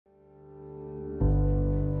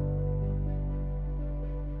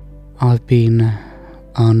I've been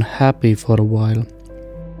unhappy for a while.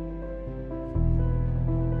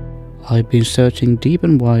 I've been searching deep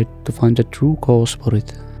and wide to find the true cause for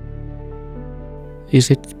it. Is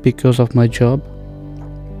it because of my job?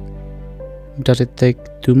 Does it take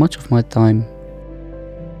too much of my time?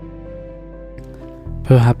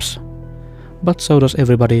 Perhaps, but so does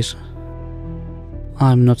everybody's.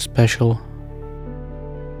 I'm not special.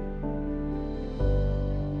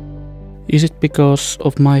 Is it because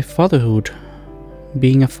of my fatherhood?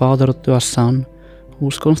 Being a father to a son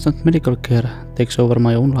whose constant medical care takes over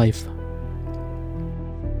my own life?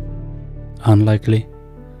 Unlikely.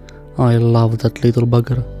 I love that little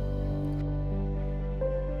bugger.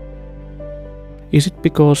 Is it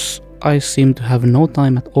because I seem to have no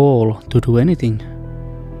time at all to do anything?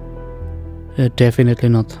 Definitely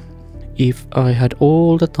not. If I had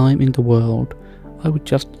all the time in the world, I would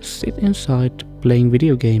just sit inside playing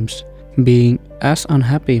video games, being as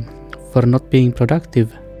unhappy for not being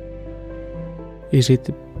productive. Is it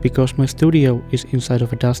because my studio is inside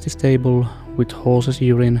of a dusty stable with horse's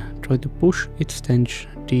urine trying to push its stench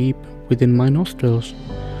deep within my nostrils,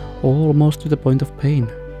 almost to the point of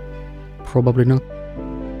pain? Probably not.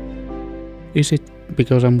 Is it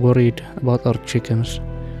because I'm worried about our chickens,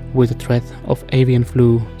 with the threat of avian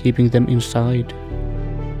flu keeping them inside?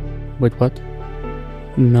 Wait, what?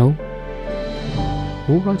 No?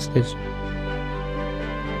 Who writes this?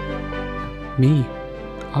 Me.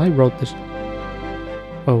 I wrote this.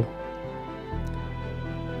 Oh.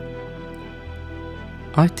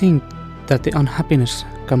 I think that the unhappiness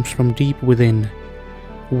comes from deep within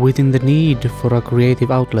the need for a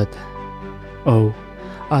creative outlet. Oh,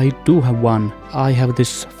 I do have one. I have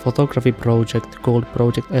this photography project called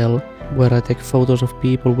Project L, where I take photos of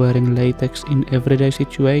people wearing latex in everyday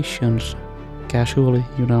situations. Casually,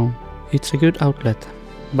 you know. It's a good outlet,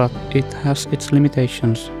 but it has its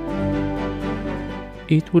limitations.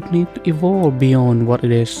 It would need to evolve beyond what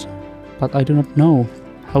it is, but I do not know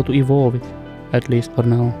how to evolve it, at least for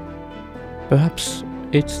now. Perhaps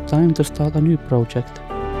it's time to start a new project.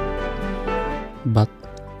 But,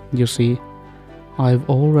 you see, I've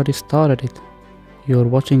already started it. You're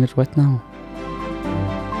watching it right now.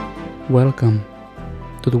 Welcome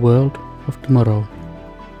to the world of tomorrow.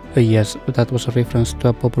 Yes, that was a reference to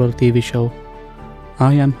a popular TV show.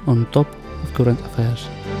 I am on top of current affairs.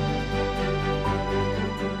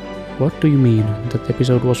 What do you mean that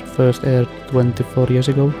episode was first aired 24 years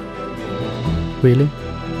ago? Really?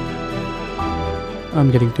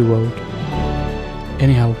 I'm getting too old.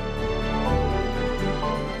 Anyhow,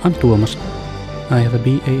 I'm Tuomas. I have a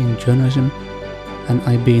BA in journalism and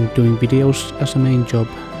I've been doing videos as a main job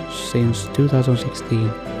since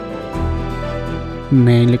 2016.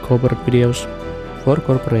 Mainly corporate videos for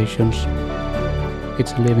corporations.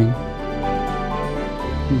 It's a living.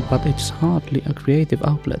 But it's hardly a creative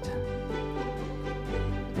outlet.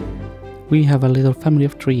 We have a little family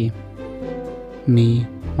of 3. Me,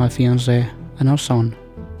 my fiancé and our son.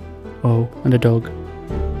 Oh, and a dog.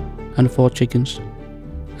 And 4 chickens.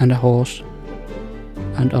 And a horse.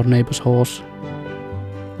 And our neighbor's horse.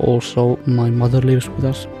 Also, my mother lives with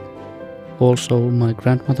us. Also, my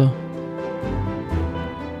grandmother.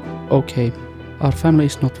 Okay, our family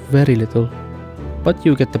is not very little, but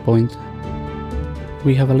you get the point.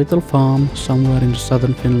 We have a little farm somewhere in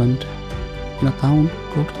southern Finland, in a town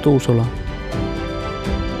called Tuusula.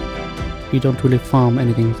 We don't really farm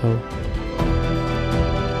anything though.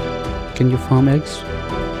 Can you farm eggs?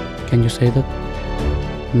 Can you say that?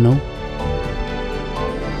 No?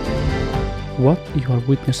 What you are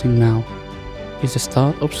witnessing now is the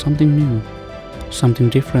start of something new, something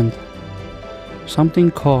different,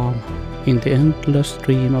 something calm in the endless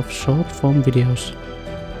stream of short-form videos.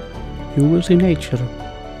 You will see nature,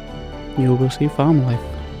 you will see farm life,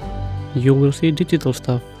 you will see digital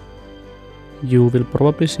stuff. You will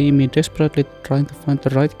probably see me desperately trying to find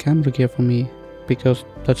the right camera gear for me, because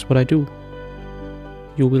that's what I do.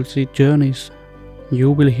 You will see journeys,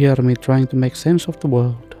 you will hear me trying to make sense of the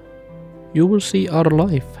world. You will see our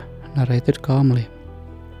life narrated calmly.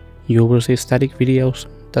 You will see static videos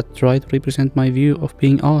that try to represent my view of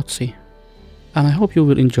being artsy, and I hope you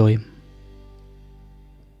will enjoy.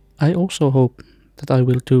 I also hope that I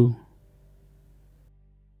will too.